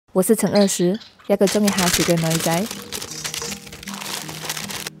我是陳二十，一個鍾意下廚嘅女仔。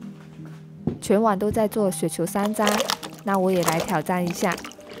全網都在做雪球山楂，那我也來挑戰一下。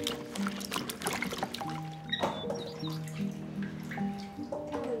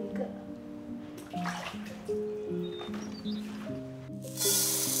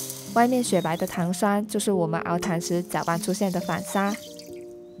外面雪白的糖霜就是我們熬糖時攪拌出現的反沙。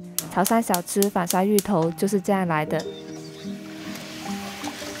潮汕小吃反沙芋頭就是這樣來的。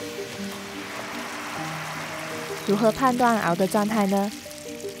如何判斷熬的狀態呢？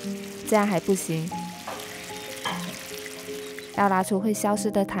這樣還不行，要拿出會消失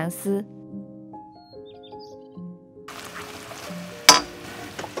的糖絲，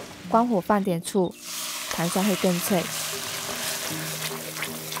關火放點醋，糖霜會更脆。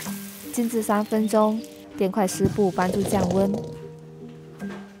靜置3分鐘，墊塊濕布幫助降溫，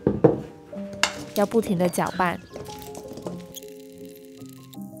要不停的攪拌。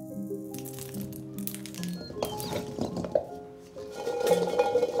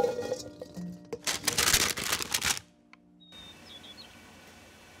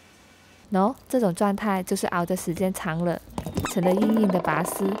喏，这种状态就是熬的时间长了，成了硬硬的拔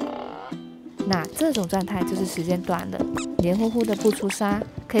丝。那这种状态就是时间短了，黏糊糊的不出沙。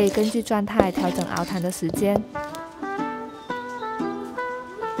可以根据状态调整熬糖的时间。就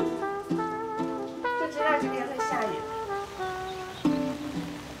知道今天会下雨。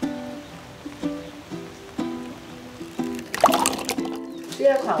第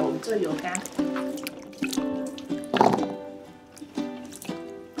二款我们做油干。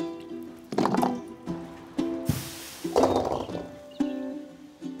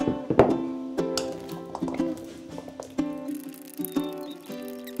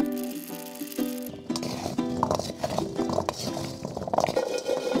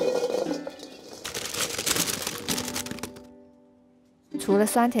除了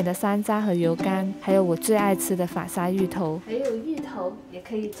酸甜的山楂和油干，还有我最爱吃的反沙芋头，还有芋头也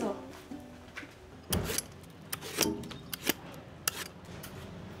可以做。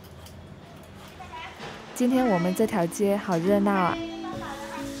今天我们这条街好热闹啊！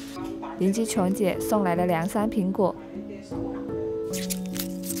邻居琼姐送来了2箱苹果，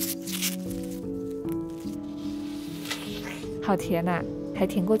好甜啊，还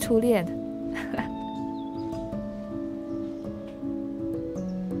甜过初恋。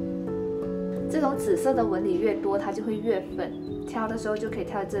这种紫色的纹理越多，它就会越粉。挑的时候就可以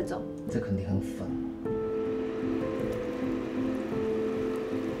挑这种。这肯定很粉。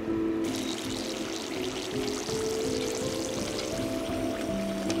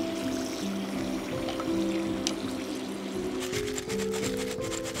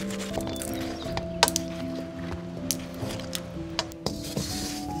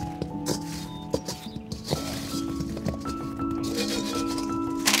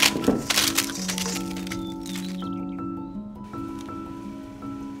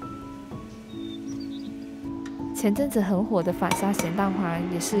前阵子很火的反沙咸蛋黄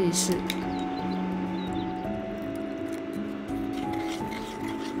也试一试。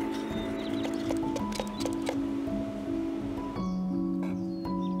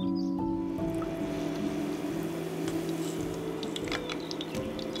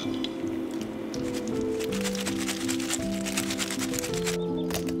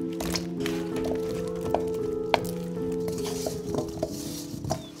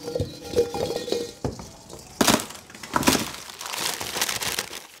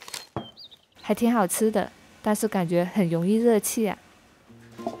还挺好吃的，但是感觉很容易热气啊。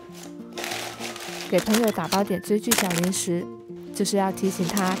给朋友打包点追剧小零食，就是要提醒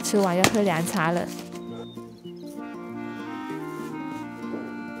他吃完要喝凉茶了。